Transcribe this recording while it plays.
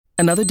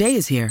Another day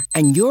is here,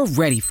 and you're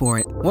ready for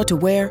it. What to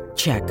wear?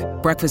 Check.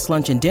 Breakfast,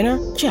 lunch, and dinner?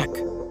 Check.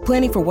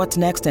 Planning for what's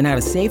next and how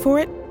to save for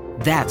it?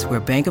 That's where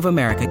Bank of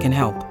America can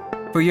help.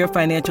 For your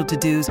financial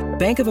to-dos,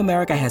 Bank of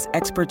America has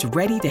experts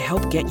ready to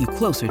help get you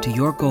closer to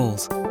your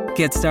goals.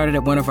 Get started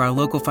at one of our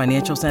local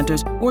financial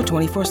centers or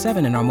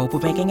 24/7 in our mobile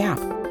banking app.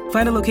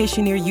 Find a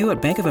location near you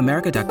at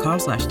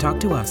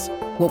bankofamerica.com/talktous.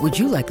 What would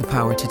you like the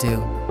power to do?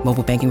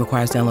 Mobile banking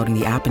requires downloading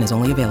the app and is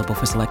only available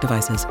for select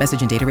devices.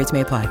 Message and data rates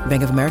may apply.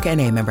 Bank of America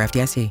N.A., member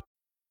FDIC.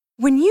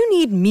 When you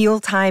need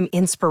mealtime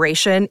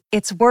inspiration,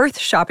 it's worth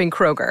shopping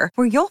Kroger,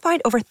 where you'll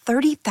find over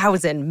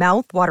 30,000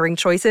 mouth-watering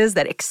choices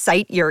that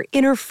excite your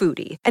inner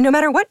foodie. And no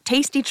matter what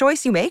tasty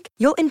choice you make,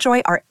 you'll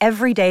enjoy our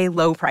everyday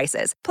low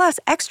prices, plus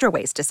extra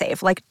ways to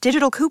save, like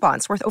digital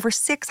coupons worth over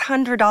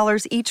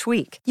 $600 each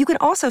week. You can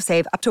also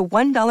save up to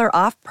 $1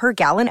 off per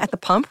gallon at the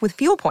pump with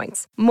fuel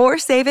points. More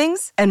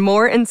savings and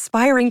more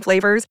inspiring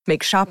flavors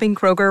make shopping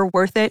Kroger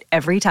worth it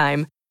every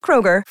time.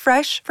 Kroger,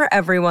 fresh for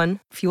everyone.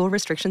 Fuel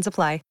restrictions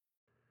apply.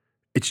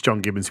 It's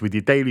John Gibbons with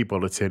your daily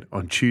bulletin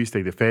on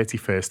Tuesday the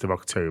 31st of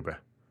October.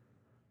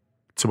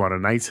 Tomorrow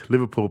night,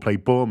 Liverpool play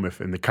Bournemouth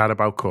in the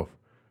Carabao Cup,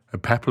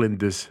 and Pep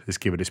Lijnders has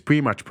given his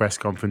pre-match press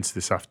conference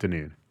this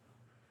afternoon.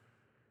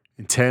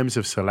 In terms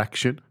of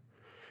selection,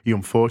 he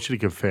unfortunately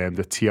confirmed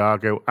that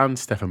Thiago and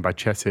Stefan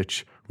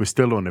Bajcetic were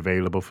still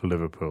unavailable for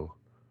Liverpool.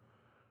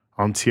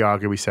 On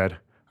Thiago, he said,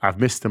 "I've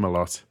missed him a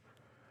lot.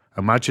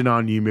 Imagine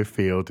our new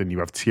midfield and you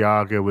have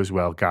Thiago as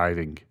well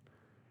guiding.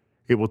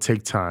 It will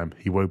take time,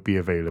 he won't be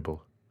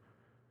available."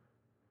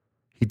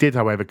 He did,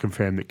 however,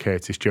 confirm that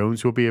Curtis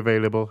Jones will be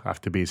available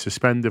after being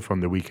suspended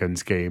from the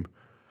weekend's game,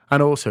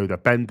 and also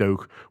that Ben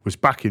Doak was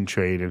back in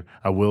training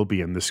and will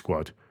be in the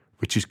squad,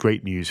 which is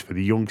great news for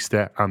the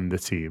youngster and the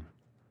team.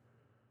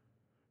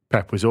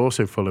 Pep was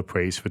also full of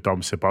praise for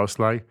Dom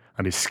Szoboszlai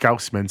and his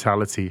Scouse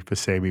mentality for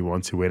saying we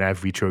want to win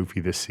every trophy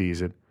this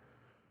season,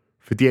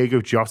 for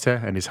Diego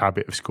Jota and his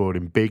habit of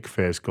scoring big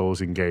first goals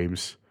in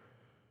games,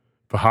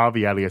 for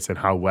Harvey Elliott and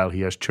how well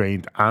he has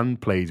trained and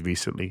played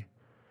recently,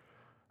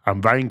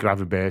 and Ryan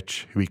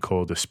Gravenberch, who he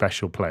called a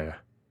special player.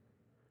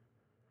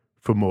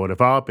 For more of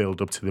our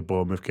build-up to the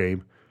Bournemouth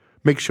game,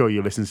 make sure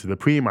you listen to the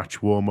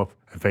pre-match warm-up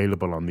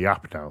available on the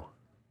app now.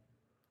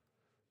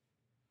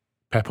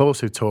 Pep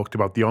also talked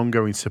about the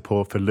ongoing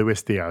support for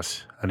Luis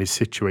Diaz and his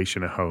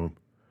situation at home,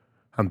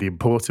 and the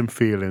important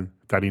feeling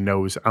that he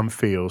knows and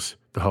feels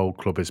the whole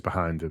club is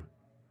behind him.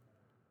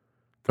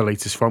 The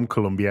latest from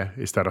Colombia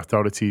is that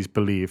authorities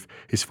believe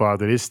his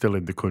father is still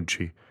in the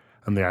country,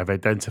 and they have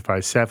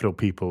identified several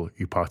people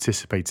who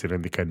participated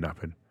in the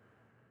kidnapping.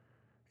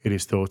 It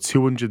is thought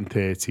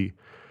 230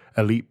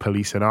 elite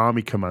police and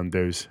army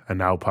commandos are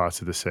now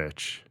part of the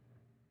search.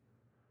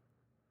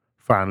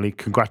 Finally,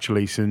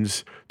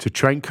 congratulations to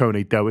Trent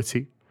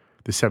Kone-Doherty.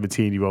 The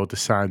 17-year-old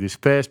has signed his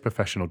first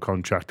professional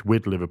contract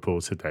with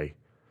Liverpool today.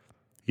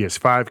 He has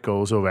 5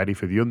 goals already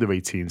for the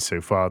under-18s so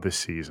far this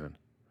season.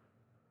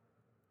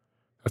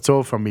 That's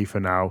all from me for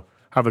now.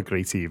 Have a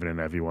great evening,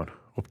 everyone.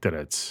 Up the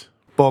Reds.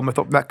 Bournemouth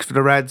up next for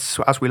the Reds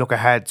as we look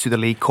ahead to the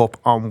League Cup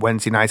on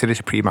Wednesday night. It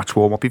is a pre-match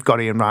warm-up. You've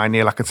got Ian Ryan,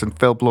 Neil Atkinson,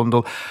 Phil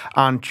Blundell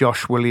and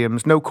Josh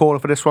Williams. No caller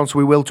for this one, so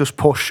we will just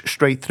push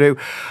straight through.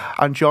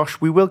 And Josh,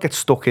 we will get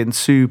stuck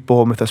into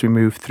Bournemouth as we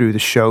move through the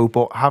show,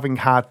 but having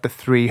had the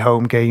 3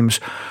 home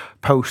games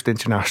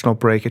post-international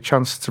break, a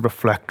chance to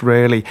reflect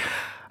really.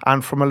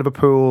 And from a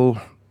Liverpool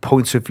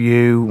point of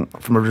view,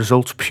 from a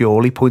results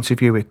purely point of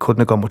view, it couldn't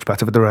have gone much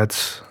better for the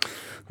Reds.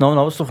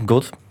 No, it's looking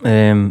good.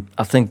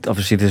 I think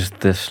obviously there's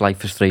the slight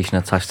frustration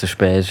attached to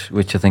Spurs,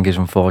 which I think is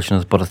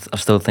unfortunate, but I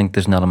still think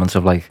there's an element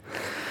of like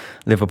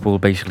Liverpool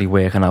basically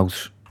working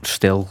out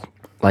still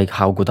like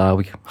how good are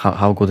we?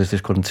 How good is this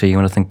current team?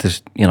 And I think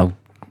there's,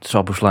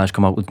 Szoboszlai's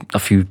come out with a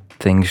few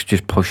things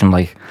just pushing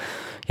like,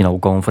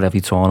 going for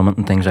every tournament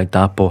and things like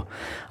that. But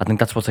I think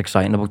that's what's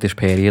exciting about this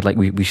period. Like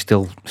we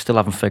still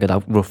haven't figured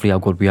out roughly how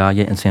good we are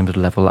yet in terms of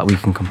the level that we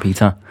can compete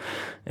at.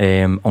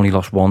 Only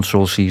lost once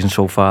all season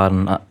so far,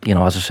 and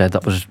as I said,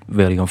 that was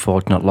really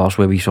unfortunate loss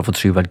where we suffered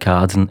 2 red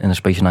cards in a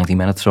space of 90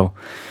 minutes. So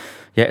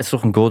yeah, it's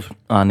looking good.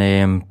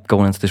 And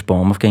going into this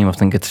Bournemouth game, I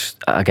think it's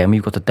again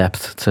we've got the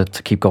depth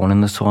to keep going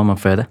in this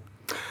tournament further.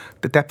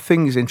 The depth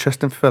thing is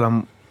interesting,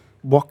 Phil.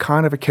 What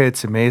kind of occurred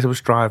to me as I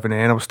was driving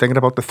in, I was thinking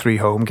about the 3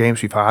 home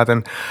games we've had,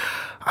 and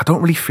I don't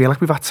really feel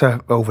like we've had to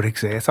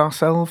overexert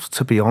ourselves,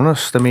 to be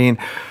honest. I mean,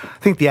 I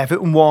think the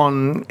Everton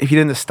one, if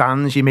you're in the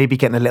stands, you may be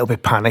getting a little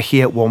bit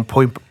panicky at one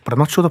point, but I'm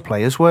not sure the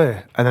players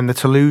were. And then the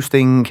Toulouse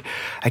thing,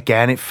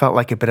 again, it felt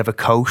like a bit of a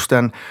coast,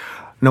 and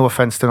no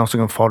offence to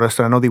Nottingham Forest,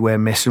 and I know they were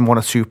missing 1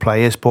 or 2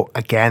 players, but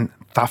again,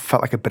 that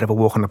felt like a bit of a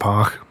walk in the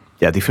park.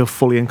 Yeah, they feel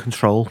fully in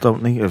control,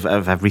 don't they, of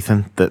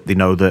everything. That they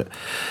know that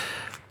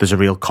there's a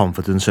real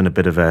confidence and a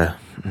bit of a,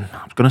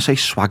 I was going to say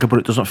swagger, but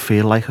it doesn't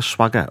feel like a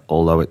swagger,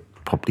 although it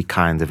probably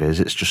kind of is.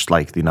 It's just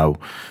like they know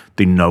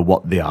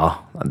what they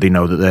are. They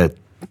know that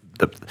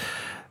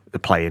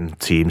playing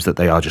teams that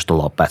they are just a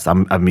lot better.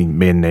 I mean,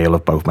 me and Neil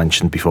have both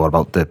mentioned before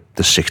about the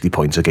 60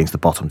 points against the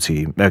bottom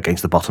 10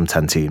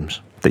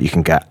 teams that you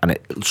can get, and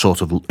it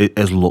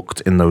has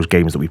looked in those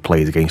games that we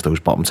played against those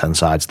bottom 10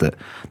 sides that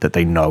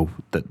they know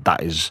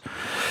that is,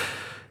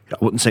 I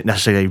wouldn't say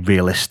necessarily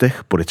realistic,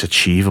 but it's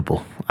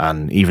achievable.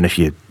 And even if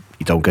you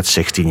don't get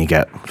 60 and you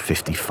get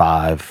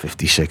 55,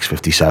 56,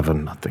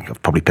 57, I think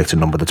I've probably picked a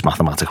number that's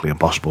mathematically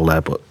impossible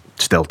there, but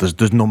still,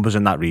 there's numbers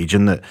in that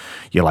region that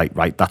you're like,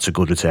 right, that's a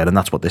good return, and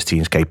that's what this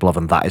team's capable of,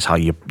 and that is how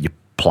you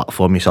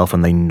platform yourself,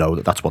 and they know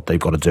that that's what they've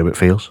got to do, it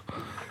feels.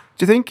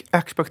 Do you think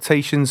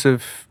expectations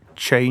have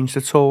changed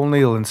at all,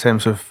 Neil, in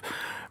terms of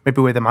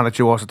maybe where the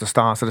manager was at the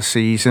start of the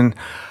season?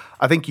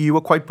 I think you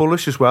were quite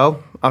bullish as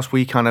well as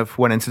we kind of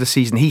went into the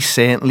season. He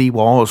certainly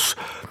was.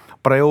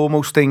 But I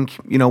almost think,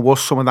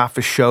 was some of that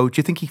for show? Do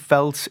you think he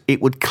felt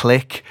it would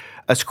click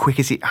as quick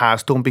as it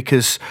has done?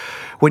 Because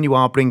when you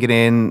are bringing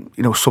in,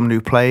 some new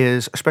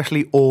players,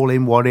 especially all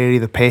in one area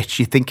of the pitch,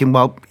 you're thinking,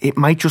 well, it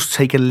might just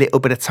take a little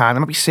bit of time.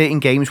 There might be certain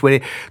games where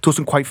it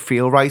doesn't quite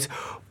feel right.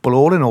 But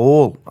all in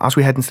all, as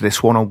we head into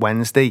this one on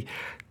Wednesday,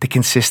 the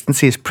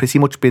consistency has pretty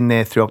much been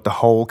there throughout the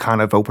whole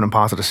kind of opening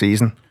part of the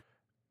season.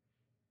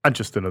 And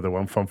just another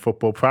one from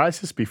Football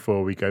Prizes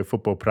before we go.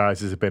 Football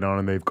Prizes have been on,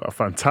 and they've got a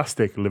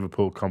fantastic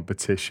Liverpool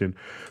competition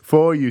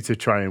for you to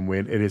try and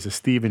win. It is a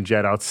Steven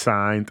Gerrard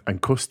signed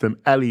and custom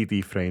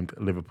LED framed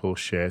Liverpool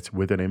shirt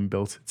with an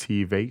inbuilt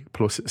TV,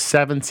 plus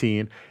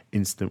 17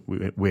 instant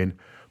win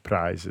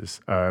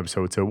prizes.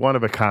 So it's a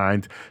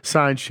one-of-a-kind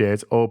signed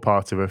shirt, all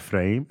part of a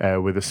frame,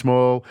 with a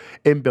small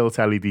inbuilt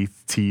LED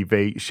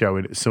TV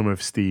showing some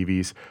of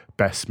Stevie's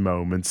best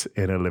moments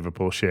in a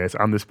Liverpool shirt.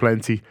 And there's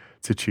plenty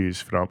to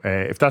choose from.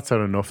 If that's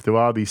not enough, there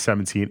are these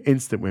 17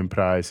 instant win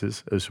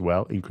prizes as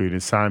well, including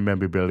signed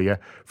memorabilia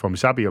from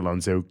Xabi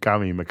Alonso,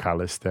 Gary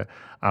McAllister,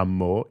 and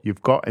more.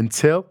 You've got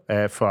until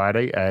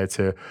Friday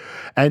to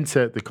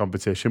enter the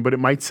competition, but it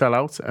might sell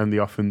out, and they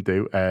often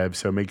do.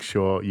 So make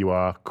sure you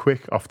are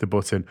quick off the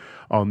button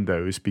on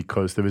those,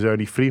 because there is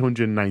only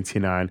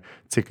 399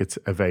 tickets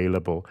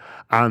available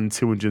and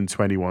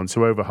 221,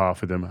 so over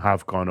half of them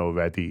have gone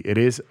already. It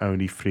is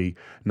only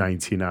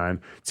 $3.99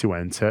 to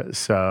enter.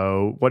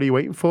 So what are you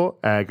waiting for?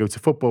 Go to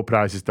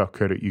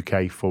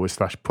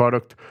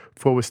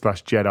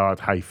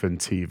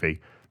footballprizes.co.uk/product/Gerrard-TV.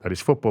 That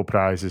is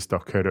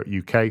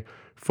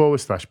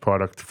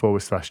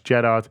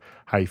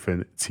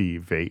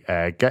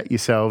footballprizes.co.uk/Gerrard-TV. Get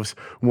yourselves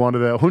one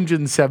of the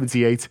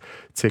 178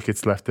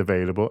 tickets left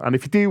available. And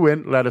if you do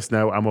win, let us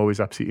know. I'm always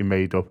absolutely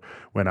made up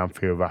when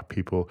Anfield Wrap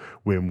people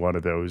win one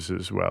of those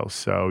as well.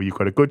 So you've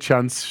got a good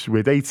chance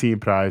with 18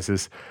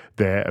 prizes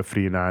there at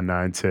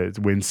 $3.99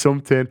 to win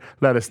something.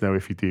 Let us know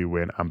if you do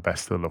win, and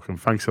best of luck. And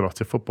thanks a lot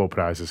to Football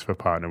Prizes for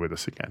partnering with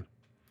us again.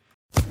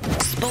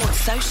 Sports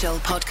Social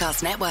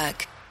Podcast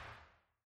Network.